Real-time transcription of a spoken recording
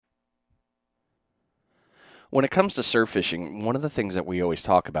When it comes to surf fishing, one of the things that we always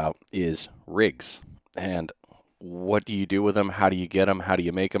talk about is rigs. And what do you do with them? How do you get them? How do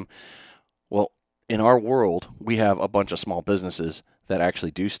you make them? Well, in our world, we have a bunch of small businesses that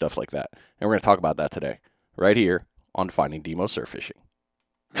actually do stuff like that. And we're going to talk about that today, right here on Finding Demo Surf Fishing.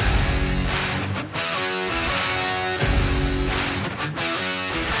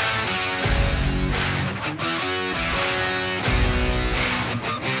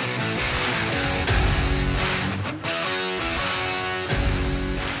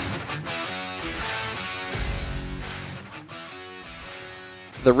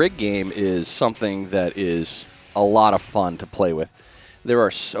 The rig game is something that is a lot of fun to play with. There are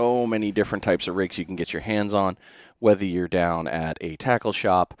so many different types of rigs you can get your hands on, whether you're down at a tackle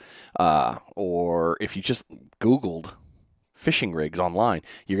shop or if you just Googled fishing rigs online,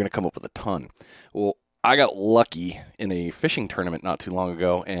 you're going to come up with a ton. Well, I got lucky in a fishing tournament not too long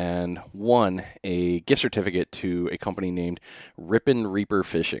ago and won a gift certificate to a company named Rippin Reaper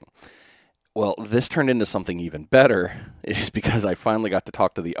Fishing. Well, this turned into something even better is because I finally got to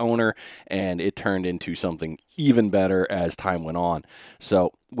talk to the owner, and it turned into something even better as time went on.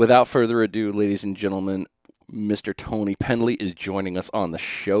 So without further ado, ladies and gentlemen, Mr. Tony Pendley is joining us on the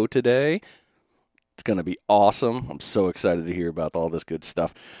show today. It's going to be awesome. I'm so excited to hear about all this good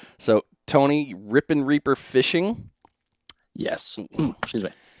stuff. So, Tony, Rippin Reaper Fishing? Yes. Excuse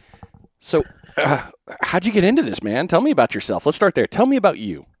me. So, how'd you get into this, man? Tell me about yourself. Let's start there. Tell me about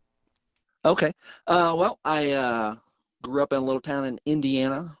you. Okay. Well, I grew up in a little town in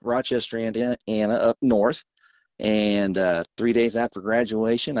Indiana, Rochester, Indiana, up north. And 3 days after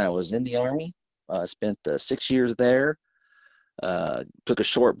graduation, I was in the Army. I spent 6 years there. Took a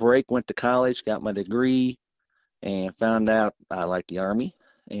short break, went to college, got my degree, and found out I liked the Army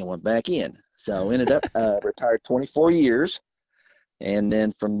and went back in. So ended up retired 24 years. And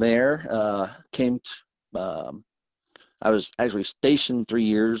then from there, I was actually stationed 3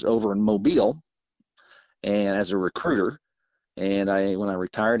 years over in Mobile and as a recruiter. And when I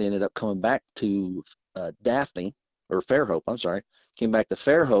retired, ended up coming back to Fairhope, I'm sorry. Came back to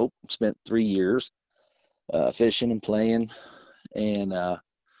Fairhope, spent 3 years fishing and playing. And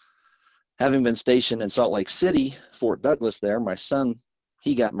having been stationed in Salt Lake City, Fort Douglas there, my son,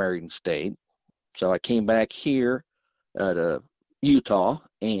 he got married and stayed. So I came back here to Utah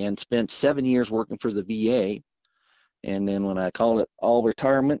and spent 7 years working for the VA. And then when I called it all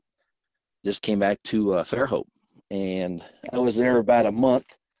retirement, just came back to Fairhope. And I was there about a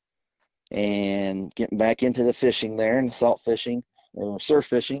month and getting back into the fishing there and salt fishing or surf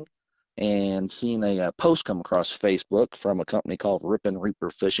fishing and seeing a post come across Facebook from a company called Rippin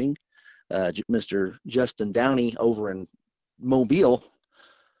Reaper Fishing. Mr. Justin Downey over in Mobile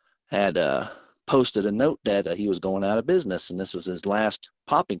had posted a note that he was going out of business, and this was his last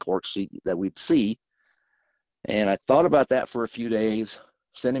popping corks that we'd see. And I thought about that for a few days,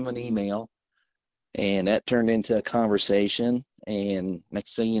 sent him an email, and that turned into a conversation. And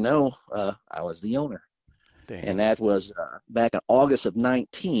next thing you know, I was the owner. Damn. And that was back in August of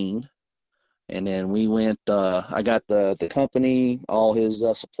 19. And then we went, I got the company, all his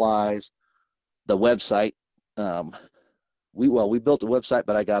supplies, the website. We built the website,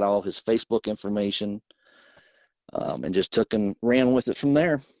 but I got all his Facebook information and just took and ran with it from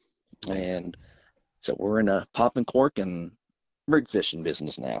there. And so we're in a pop and cork and rig fishing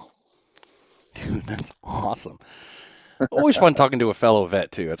business now. Dude, that's awesome. Always fun talking to a fellow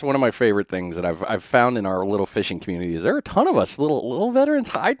vet too. It's one of my favorite things that I've found in our little fishing community. Is there are a ton of us little veterans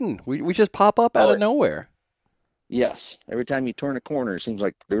hiding. We just pop up out of nowhere. Yes, every time you turn a corner, it seems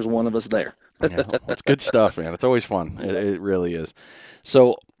like there's one of us there. Yeah, it's good stuff, man. It's always fun. It really is.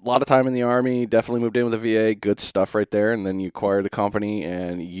 So a lot of time in the Army, definitely moved in with the VA, good stuff right there. And then you acquired the company,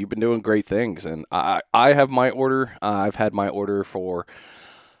 and you've been doing great things. And I have my order. I've had my order for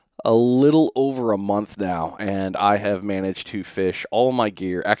a little over a month now, and I have managed to fish all my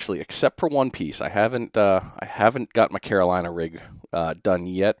gear, actually, except for one piece. I haven't got my Carolina rig done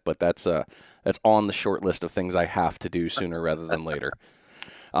yet, but that's on the short list of things I have to do sooner rather than later.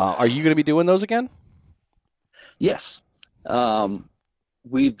 Are you going to be doing those again? Yes.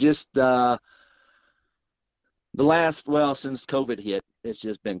 We've just, since COVID hit, it's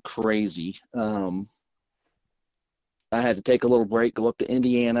just been crazy. I had to take a little break, go up to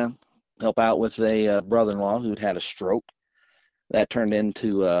Indiana, help out with a brother-in-law who'd had a stroke. That turned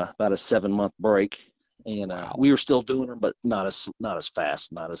into about a 7-month break. And we were still doing them, but not as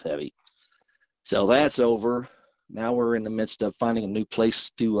fast, not as heavy. So that's over. Now we're in the midst of finding a new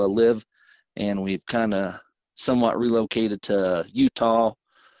place to live, and we've kind of somewhat relocated to Utah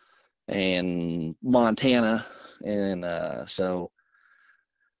and Montana, and so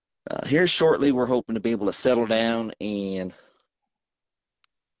here shortly, we're hoping to be able to settle down and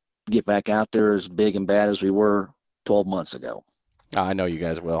get back out there as big and bad as we were 12 months ago. I know you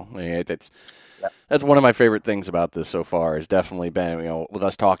guys will. Yeah, Yeah. that's one of my favorite things about this so far. Has definitely been, with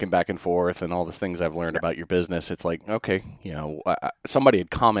us talking back and forth and all the things I've learned about your business. It's like, okay, somebody had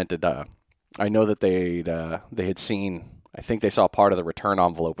commented. I know that they had seen. I think they saw part of the return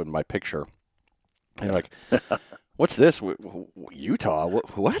envelope in my picture. And they're like, "What's this? Utah?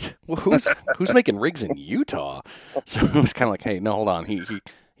 What? Who's making rigs in Utah?" So it was kind of like, "Hey, no, hold on.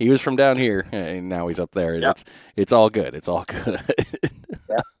 He was from down here, and now he's up there. Yep. It's all good. It's all good."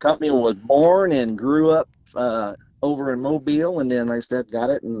 Yeah. Company was born and grew up over in Mobile, and then, like I said, got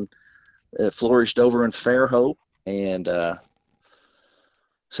it and it flourished over in Fairhope, and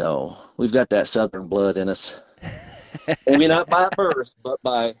so we've got that Southern blood in us. Maybe not by birth, but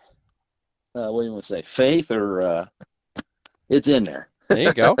by what do you want to say, faith, or it's in there. There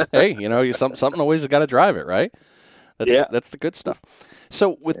you go. Hey, something always has got to drive it, right? That's the good stuff.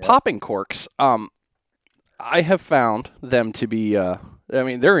 So with popping corks, I have found them to be.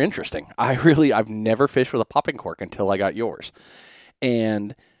 They're interesting. I've never fished with a popping cork until I got yours,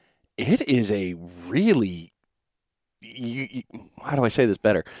 and it is a really. How do I say this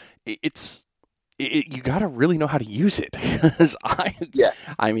better? You got to really know how to use it.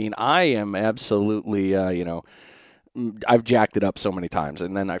 I am absolutely, I've jacked it up so many times.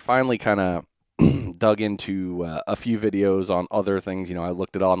 And then I finally kind of dug into a few videos on other things. I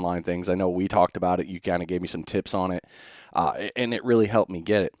looked at online things. I know we talked about it. You kind of gave me some tips on it, and it really helped me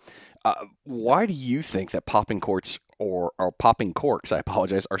get it. Why do you think that popping corks or popping corks, I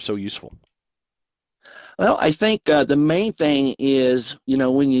apologize, are so useful? Well, I think the main thing is,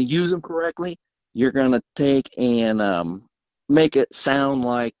 when you use them correctly, you're going to take and make it sound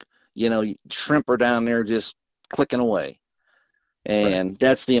like, shrimp are down there just clicking away. And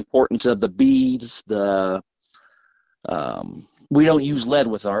that's the importance of the beads. We don't use lead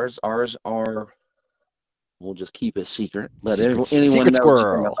with ours. Ours are, we'll just keep it secret. Let anyone secret knows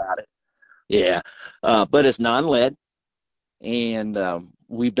squirrel about it. Yeah. But it's non-lead. And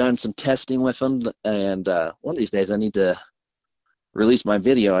we've done some testing with them. And one of these days I need to release my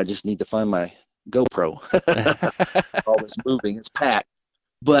video. I just need to find my GoPro. All this moving, it's packed,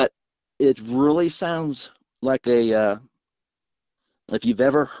 but it really sounds like if you've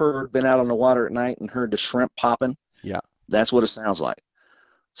ever been out on the water at night and heard the shrimp popping, that's what it sounds like.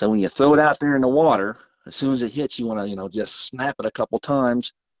 So when you throw it out there in the water, as soon as it hits, you want to just snap it a couple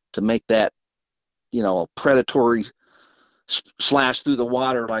times to make that predatory slash through the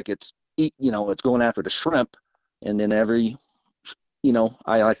water, like it's going after the shrimp. And then every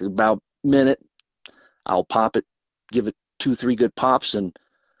I like about a minute, I'll pop it, give it 2-3 good pops, and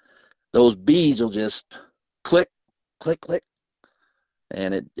those beads will just click, click, click,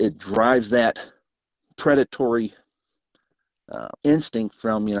 and it drives that predatory instinct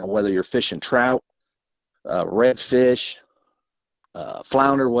from whether you're fishing trout, redfish,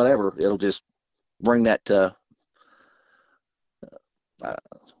 flounder, whatever. It'll just bring that to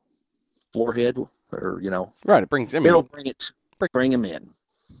forehead, or right. It brings. It'll bring them in.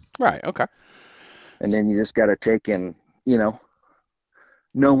 Right. Okay. And then you just got to take and, know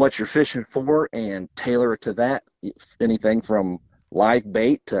what you're fishing for and tailor it to that. Anything from live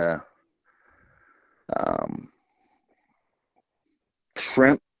bait to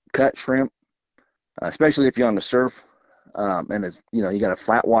shrimp, cut shrimp, especially if you're on the surf and it's, you got a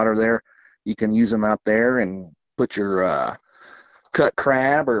flat water there. You can use them out there and put your cut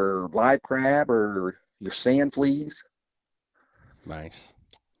crab or live crab or your sand fleas. Nice.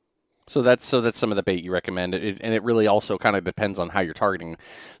 So that's some of the bait you recommend, and it really also kind of depends on how you're targeting.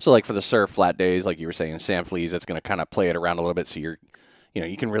 So like for the surf flat days, like you were saying, sand fleas, that's going to kind of play it around a little bit. So you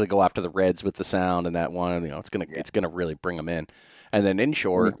can really go after the reds with the sound and that one. It's gonna really bring them in. And then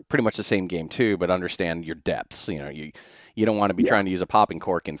inshore, pretty much the same game too, but understand your depths. You don't want to be trying to use a popping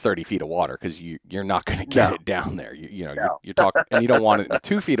cork in 30 feet of water because you're not going to get it down there. You're talking, and you don't want it in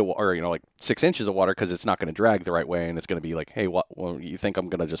 2 feet of water, or like 6 inches of water, because it's not going to drag the right way, and it's going to be like, hey, what? Well, you think I'm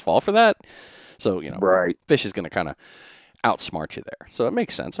going to just fall for that? So fish is going to kind of outsmart you there. So it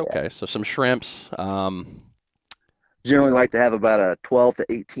makes sense. Okay, so some shrimps. Generally like to have about a 12 to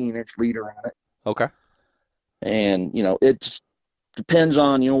 18 inch leader on it. Okay. And it depends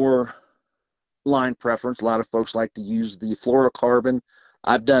on your line preference. A lot of folks like to use the fluorocarbon.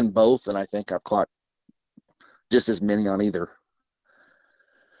 I've done both, and I think I've caught just as many on either.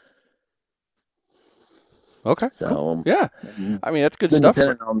 Okay. So cool. Yeah, that's good stuff.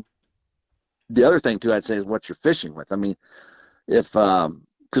 Depending on the other thing too, I'd say is what you're fishing with. I mean, if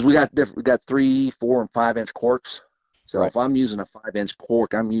because we got 3, 4, and 5 inch corks, So if I'm using a 5-inch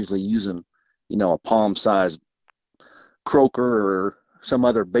cork, I'm usually using, a palm size croaker or some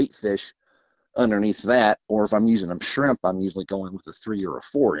other bait fish underneath that. Or if I'm using them shrimp, I'm usually going with a 3 or a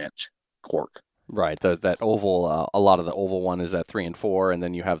 4-inch cork. Right. That oval, a lot of the oval one is at 3 and 4, and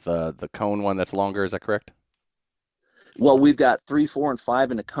then you have the cone one that's longer. Is that correct? Well, we've got 3, 4, and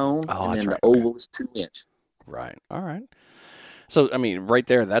 5 in the cone, Oh, and that's then the right. Okay. oval is 2-inch. Right. All right. So, I mean, right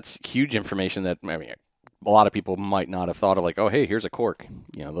there, that's huge information that, I mean, a lot of people might not have thought of, like, oh, hey, here's a cork.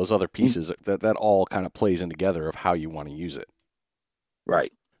 Those other pieces, that all kind of plays in together of how you want to use it.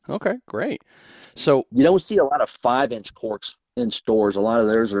 Right. Okay, great. So You don't see a lot of 5-inch corks in stores. A lot of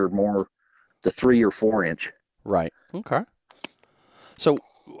theirs are more the 3 or 4-inch. right. Okay. So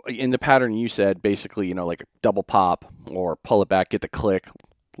in the pattern you said, basically, like a double pop or pull it back, get the click,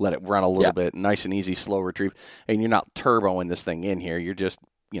 let it run a little bit, nice and easy, slow retrieve. And you're not turboing this thing in here. You're just,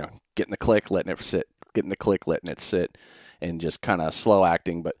 getting the click, letting it sit, getting the click, letting it sit, and just kind of slow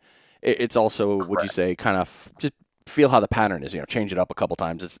acting. But it's also, Correct. would you say, kind of just feel how the pattern is, change it up a couple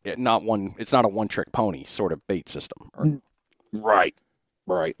times. It's not a one-trick pony sort of bait system. Right.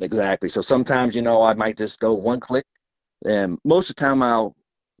 Right. Exactly. So sometimes, I might just go one click, and most of the time I'll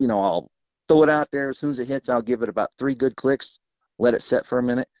throw it out there. As soon as it hits, I'll give it about 3 good clicks, let it set for a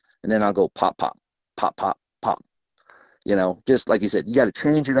minute, and then I'll go pop, pop, pop, pop, pop. Just like you said, you got to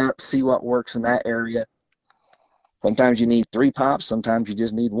change it up, see what works in that area. Sometimes you need 3 pops, sometimes you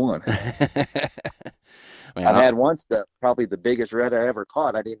just need 1. Man, I've had once probably the biggest red I ever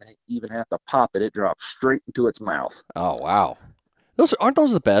caught. I didn't even have to pop it; it dropped straight into its mouth. Oh wow, aren't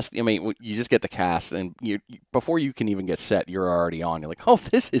those the best? I mean, you just get the cast, and before you can even get set, you're already on. You're like, oh,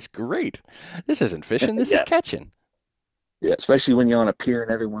 this is great. This isn't fishing. This is catching. Yeah, especially when you're on a pier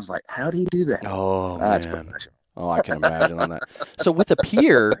and everyone's like, "How do you do that?" Oh man. Oh, I can imagine on that. So with a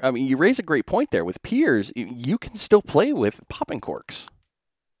pier, I mean, you raise a great point there. With piers, you can still play with popping corks.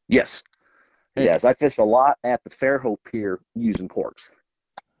 Yes. Yes, I fished a lot at the Fairhope Pier using corks.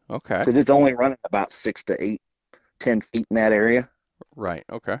 Okay. Because it's only running about 6 to 8, 10 feet in that area. Right.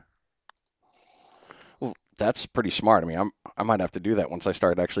 Okay. Well, that's pretty smart. I mean, I might have to do that once I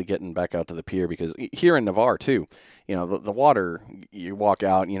start actually getting back out to the pier, because here in Navarre too, the water, you walk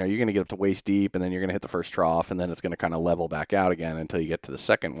out, you're going to get up to waist deep, and then you're going to hit the first trough, and then it's going to kind of level back out again until you get to the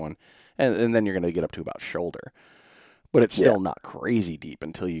second one, and then you're going to get up to about shoulder. But it's still not crazy deep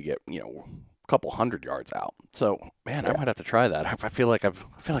until you get, couple 100 yards out. So, man, I might have to try that. I feel like I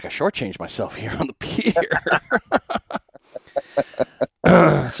shortchanged myself here on the pier.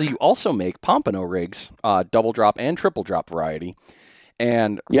 So you also make pompano rigs, double drop and triple drop variety.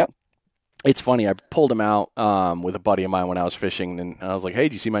 And it's funny, I pulled them out with a buddy of mine when I was fishing, and I was like, hey,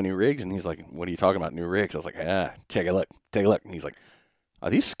 do you see my new rigs? And he's like, what are you talking about, new rigs? I was like, yeah, take a look. And he's like, are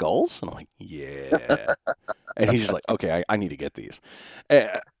these skulls? And I'm like, yeah. And he's just like, okay, I need to get these.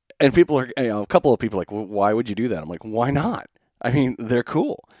 And people are, a couple of people are like, well, why would you do that? I'm like, why not? I mean, they're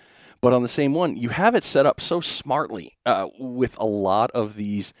cool. But on the same one, you have it set up so smartly with a lot of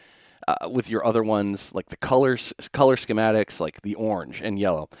these, with your other ones, like the color schematics, like the orange and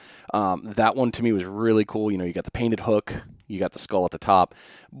yellow. That one to me was really cool. You got the painted hook, you got the skull at the top,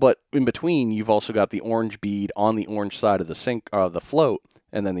 but in between, you've also got the orange bead on the orange side of the float,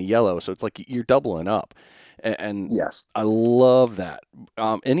 and then the yellow. So it's like you're doubling up. And yes, I love that.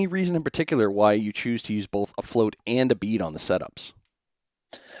 Any reason in particular why you choose to use both a float and a bead on the setups?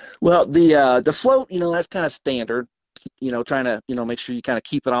 Well, the float, that's kind of standard. Trying to make sure you kind of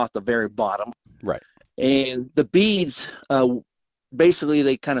keep it off the very bottom. Right. And the beads, basically,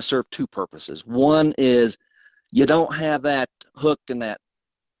 they kind of serve 2 purposes. One is you don't have that hook and that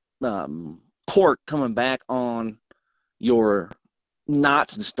cork coming back on your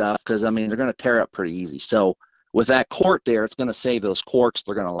knots and stuff, because they're going to tear up pretty easy. So with that cork there, it's going to save those corks.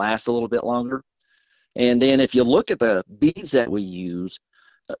 They're going to last a little bit longer. And then if you look at the beads that we use,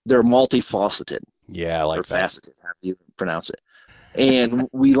 they're multifaceted. Yeah, I like or that. faceted, how do you pronounce it? And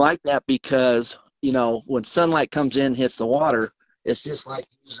we like that because when sunlight comes in, hits the water, it's just like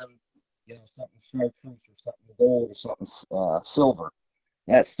using something chartreuse or something gold or something silver.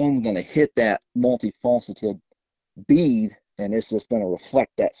 That sun's going to hit that multifaceted bead, and it's just going to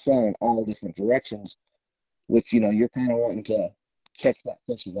reflect that sun in all different directions, which, you're kind of wanting to catch that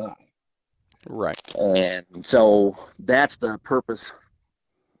fish's eye. Right. And so that's the purpose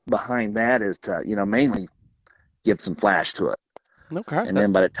behind that, is to, mainly give some flash to it. Okay. And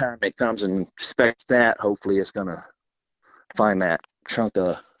then by the time it comes and inspects that, hopefully it's going to find that chunk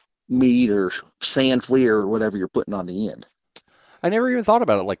of meat or sand flea or whatever you're putting on the end. I never even thought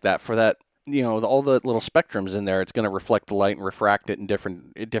about it like that. For that, all the little spectrums in there, it's going to reflect the light and refract it in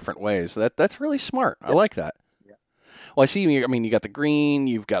different ways. So that's really smart. Yes. I like that. Yeah. Well, I see. I mean, you got the green,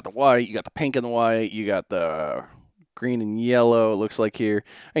 you've got the white, you got the pink and the white, you got the green and yellow. It looks like here.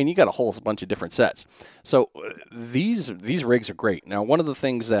 I mean, you got a whole bunch of different sets. So these rigs are great. Now, one of the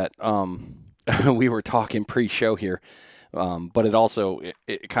things that we were talking pre-show here, but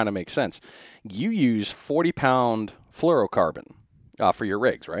it kind of makes sense. You use 40-pound fluorocarbon for your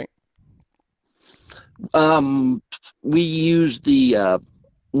rigs, right? We use the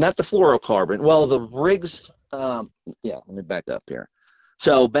not the fluorocarbon. Well, the rigs. Yeah. Let me back up here.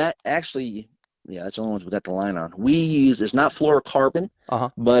 So actually, yeah, that's the only ones we got the line on. We use it's not fluorocarbon,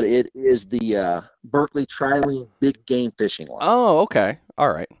 but it is the Berkeley Trilene big game fishing line. Oh, okay,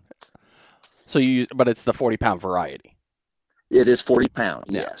 all right. So but it's the 40-pound variety. It is 40 pounds.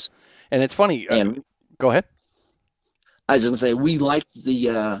 Yeah. Yes. And it's funny. And go ahead. I was going to say we like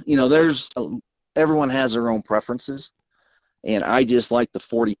the there's everyone has their own preferences, and I just like the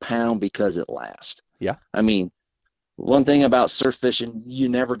 40-pound because it lasts. Yeah. I mean, one thing about surf fishing, you're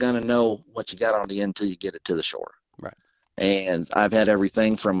never going to know what you got on the end until you get it to the shore. Right. And I've had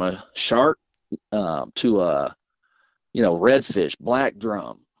everything from a shark to a redfish, black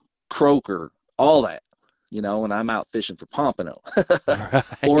drum, croaker, all that. When I'm out fishing for pompano, Right.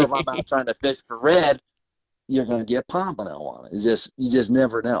 or if I'm out trying to fish for red, you're going to get pompano on it. You just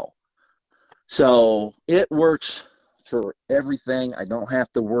never know. So it works for everything. I don't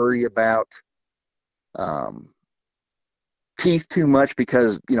have to worry about teeth too much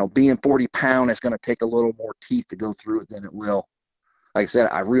because, being 40-pound, it's going to take a little more teeth to go through it than it will. Like I said,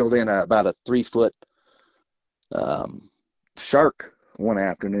 I reeled in about a 3-foot shark one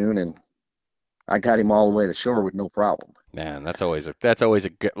afternoon, and I got him all the way to shore with no problem. Man, that's always a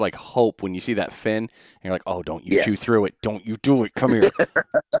good, like, hope when you see that fin, and you're like, oh, don't you chew through it. Don't you do it. Come here.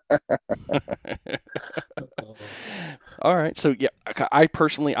 All right. So, yeah, I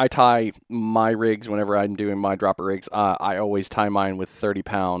personally tie my rigs whenever I'm doing my dropper rigs. I always tie mine with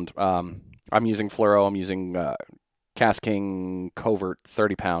 30-pound. I'm using fluoro. I'm using Cast King Covert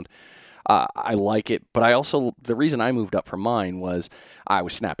 30-pound. I like it, but the reason I moved up for mine was I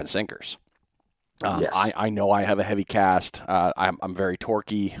was snapping sinkers. I know I have a heavy cast. I'm very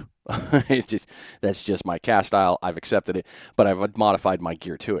torquey. That's just my cast style. I've accepted it, but I've modified my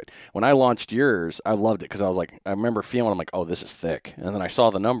gear to it. When I launched yours, I loved it because I remember feeling, I'm like, oh, this is thick. And then I saw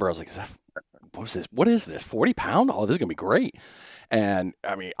the number. I was like, what is this? 40-pound? Oh, this is going to be great. And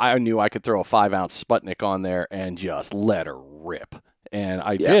I mean, I knew I could throw a 5-ounce Sputnik on there and just let her rip. And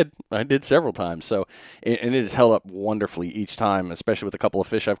I did several times. So, and it has held up wonderfully each time, especially with a couple of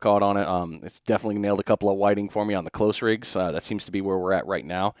fish I've caught on it. It's definitely nailed a couple of whiting for me on the close rigs. That seems to be where we're at right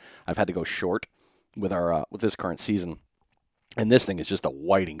now. I've had to go short with with this current season, and this thing is just a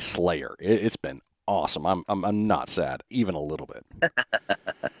whiting slayer. It's been awesome. I'm not sad, even a little bit.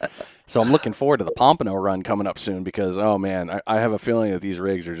 So I'm looking forward to the pompano run coming up soon because, oh man, I have a feeling that these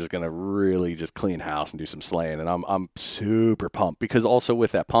rigs are just going to really just clean house and do some slaying, and I'm super pumped because also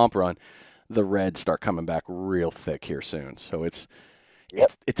with that pomp run, the reds start coming back real thick here soon. So it's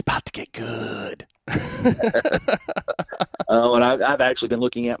about to get good. And I've actually been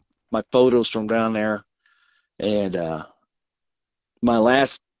looking at my photos from down there, and my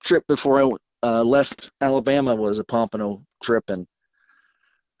last trip before I left Alabama was a pompano trip, and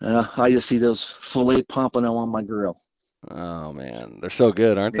I just see those fillet pompano on my grill. Oh man, they're so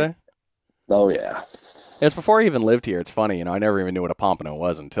good, aren't they? Oh yeah. It's before I even lived here. It's funny, I never even knew what a pompano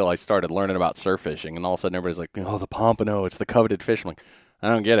was until I started learning about surf fishing, and all of a sudden everybody's like, "Oh, the pompano, it's the coveted fish." I'm like, I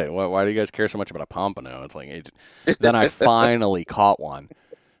don't get it. Why do you guys care so much about a pompano? It's like, then I finally caught one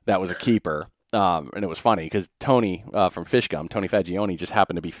that was a keeper. And it was funny because Tony from Fish Gum, Tony Fagioni, just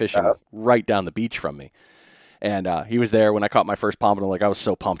happened to be fishing right down the beach from me. And he was there when I caught my first pompano. Like, I was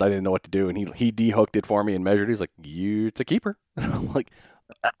so pumped, I didn't know what to do. And he de-hooked it for me and measured it. He's like, it's a keeper. And I'm like,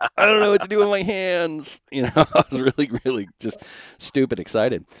 I don't know what to do with my hands. I was really, really just stupid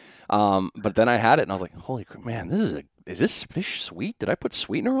excited. But then I had it, and I was like, holy crap, man, is this fish sweet? Did I put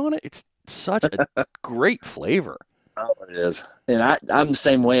sweetener on it? It's such a great flavor. Oh, it is. And I'm the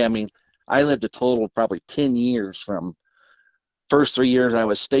same way. I mean, I lived a total of probably 10 years from first 3 years I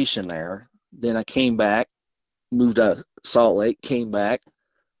was stationed there. Then I came back, moved to Salt Lake, came back,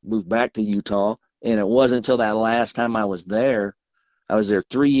 moved back to Utah. And it wasn't until that last time I was there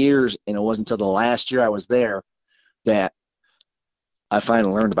 3 years, and it wasn't until the last year I was there that I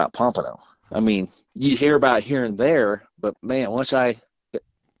finally learned about pompano. I mean, you hear about it here and there, but man, once I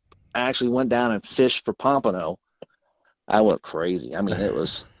actually went down and fished for pompano, I went crazy. I mean, it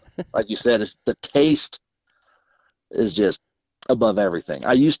was, like you said, the taste is just above everything.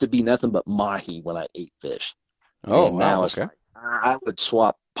 I used to be nothing but mahi when I ate fish. Oh, and wow, now it's like, I would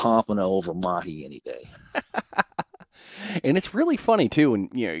swap pompano over mahi any day. And it's really funny too when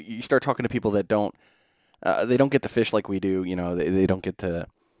you start talking to people that they don't get to fish like we do. They don't get to.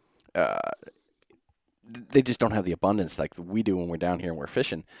 They just don't have the abundance like we do when we're down here and we're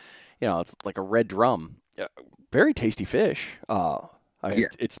fishing. It's like a red drum, very tasty fish. But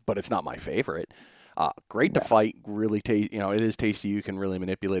it's not my favorite. Great to fight, really it is tasty. You can really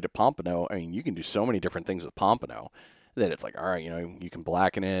manipulate it. Pompano, I mean, you can do so many different things with pompano that it's like, all right, you can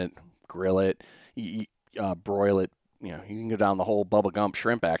blacken it, grill it, broil it. You can go down the whole Bubba Gump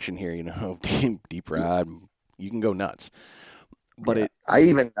shrimp action here. Deep fried. You can go nuts. But I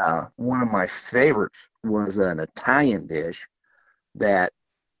even one of my favorites was an Italian dish that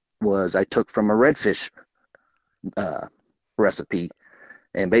I took from a redfish recipe,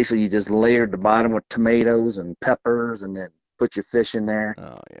 and basically you just layered the bottom with tomatoes and peppers, and then put your fish in there.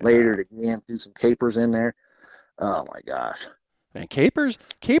 Oh, yeah. Layered it again, threw some capers in there. Oh my gosh, man, capers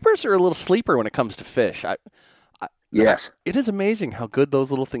are a little sleeper when it comes to fish. Yes. It is amazing how good those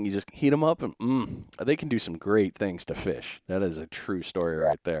little things, you just heat them up and they can do some great things to fish. That is a true story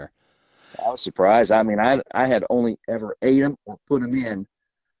right there. I was surprised. I mean, I had only ever ate them or put them in,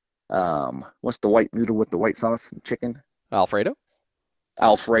 what's the white noodle with the white sauce and chicken? Alfredo.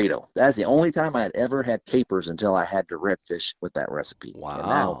 That's the only time I had ever had capers until I had the redfish with that recipe. Wow. And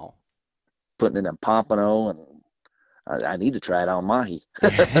now putting it in pompano, and I need to try it on mahi.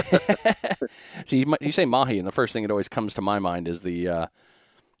 See, you say mahi, and the first thing that always comes to my mind is the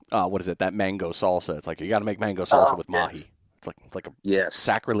what is it? That mango salsa. It's like you got to make mango salsa with mahi. It's like a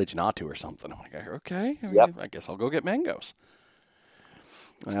sacrilege not to or something. I'm like, okay, I guess I'll go get mangoes.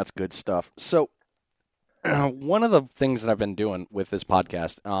 That's good stuff. So, one of the things that I've been doing with this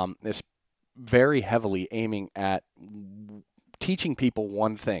podcast is very heavily aiming at teaching people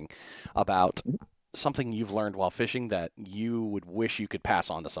one thing about something you've learned while fishing that you would wish you could pass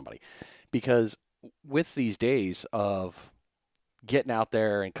on to somebody. Because with these days of getting out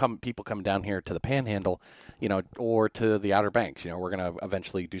there and people coming down here to the Panhandle, or to the Outer Banks, we're going to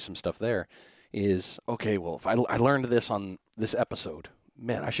eventually do some stuff there, is, okay, well, if I learned this on this episode,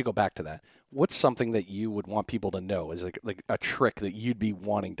 man, I should go back to that. What's something that you would want people to know is like a trick that you'd be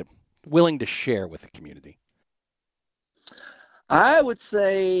willing to share with the community? I would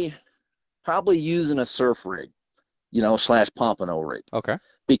say probably using a surf rig, / pompano rig. Okay.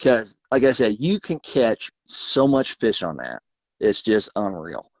 Because, like I said, you can catch so much fish on that. It's just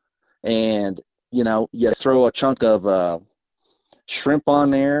unreal. And, you throw a chunk of shrimp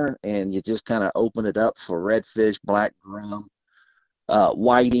on there, and you just kind of open it up for redfish, black drum,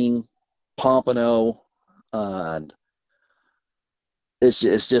 whiting, pompano, and it's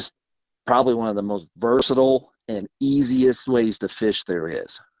just probably one of the most versatile and easiest ways to fish there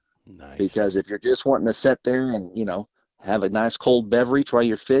is. Nice. Because if you're just wanting to sit there and, have a nice cold beverage while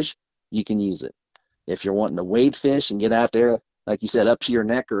you fish, you can use it. If you're wanting to wade fish and get out there, like you said, up to your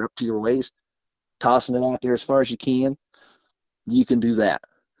neck or up to your waist, tossing it out there as far as you can do that.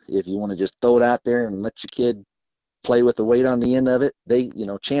 If you want to just throw it out there and let your kid play with the weight on the end of it,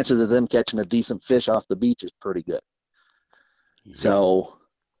 chances of them catching a decent fish off the beach is pretty good. Yeah. So,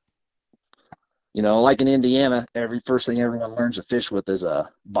 like in Indiana, first thing everyone learns to fish with is a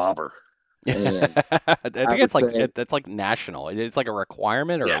bobber. And I think it's like national. It's like a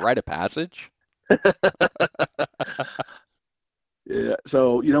requirement or a rite of passage. Yeah.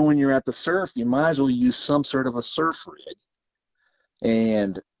 So, when you're at the surf, you might as well use some sort of a surf rig.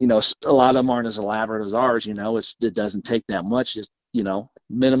 And, a lot of them aren't as elaborate as ours, it doesn't take that much. Just,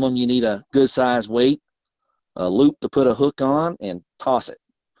 minimum you need a good size weight, a loop to put a hook on, and toss it.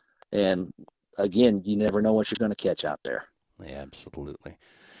 And again, you never know what you're going to catch out there. Yeah, absolutely.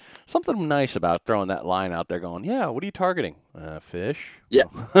 Something nice about throwing that line out there going, yeah, what are you targeting? Fish?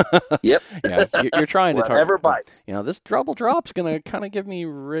 Yep. Yep. Yeah, you're trying to target. Whatever bites. This double drop's going to kind of give me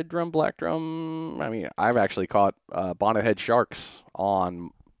red drum, black drum. I mean, I've actually caught bonnethead sharks on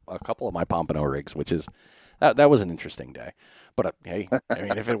a couple of my pompano rigs, which is, that was an interesting day. But, hey, I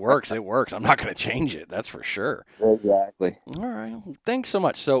mean, if it works, it works. I'm not going to change it. That's for sure. Exactly. All right. Thanks so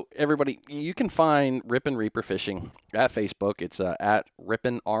much. So, everybody, you can find Rippin Reaper Fishing at Facebook. It's at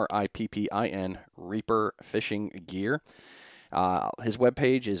Rippin, Rippin, Reaper Fishing Gear. His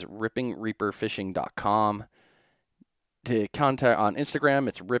webpage is rippinreaperfishing.com. To contact on Instagram,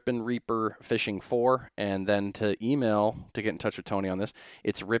 it's Rippin Reaper Fishing 4. And then to email, to get in touch with Tony on this,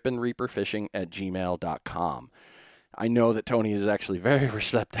 it's rippinreaperfishing@gmail.com. I know that Tony is actually very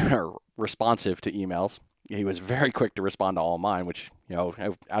responsive to emails. He was very quick to respond to all mine, which, out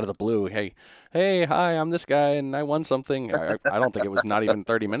of the blue, hey, hi, I'm this guy, and I won something. I don't think it was not even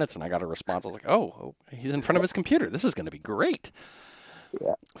 30 minutes, and I got a response. I was like, oh, he's in front of his computer. This is going to be great.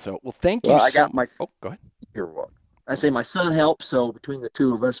 Yeah. So, well, thank you. I got my. Oh, go ahead. You're welcome. I say my son helps, so between the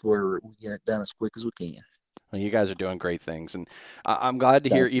two of us, we get it done as quick as we can. Well, you guys are doing great things, and I'm glad to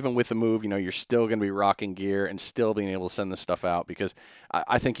hear, even with the move, you're still going to be rocking gear and still being able to send this stuff out because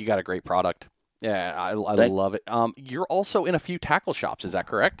I think you got a great product. Yeah, I love it. You're also in a few tackle shops, is that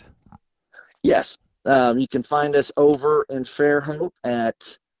correct? Yes. You can find us over in Fairhope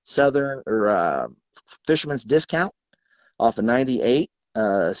at Southern or Fisherman's Discount off of 98.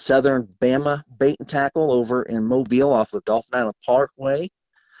 Southern Bama Bait and Tackle over in Mobile off of Dolphin Island Parkway.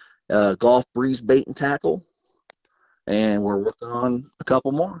 Golf Breeze Bait and Tackle. And we're working on a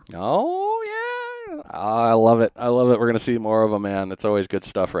couple more. Oh, yeah. I love it. I love it. We're going to see more of them, man. It's always good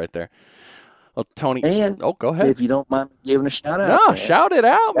stuff right there. Well, Tony. And go ahead. if you don't mind giving a shout out. No, shout it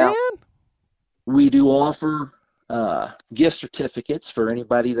out, man. We do offer gift certificates for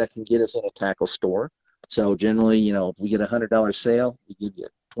anybody that can get us in a tackle store. So generally, if we get a $100 sale, we give you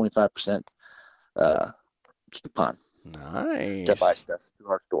a 25% coupon. Nice. To buy stuff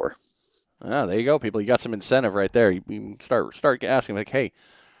through our store. Ah, there you go, people. You got some incentive right there. You start asking, like, hey,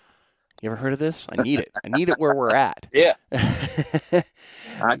 you ever heard of this? I need it. I need it where we're at. Yeah.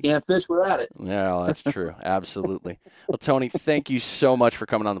 I can't fish without it. Yeah, that's true. Absolutely. Well, Tony, thank you so much for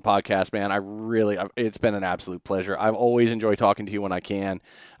coming on the podcast, man. It's been an absolute pleasure. I've always enjoyed talking to you when I can.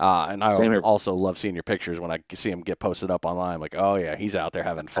 And I also love seeing your pictures when I see them get posted up online. I'm like, oh, yeah, he's out there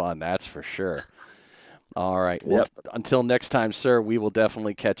having fun. That's for sure. All right. Well, until next time, sir, we will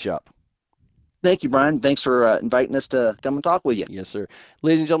definitely catch up. Thank you, Brian. Thanks for inviting us to come and talk with you. Yes, sir.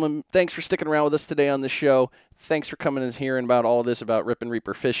 Ladies and gentlemen, thanks for sticking around with us today on the show. Thanks for coming and hearing about all this about Rippin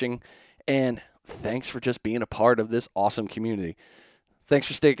Reaper Fishing. And thanks for just being a part of this awesome community. Thanks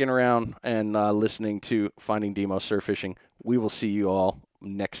for sticking around and listening to Finding Demo Surf Fishing. We will see you all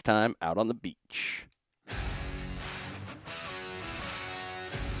next time out on the beach.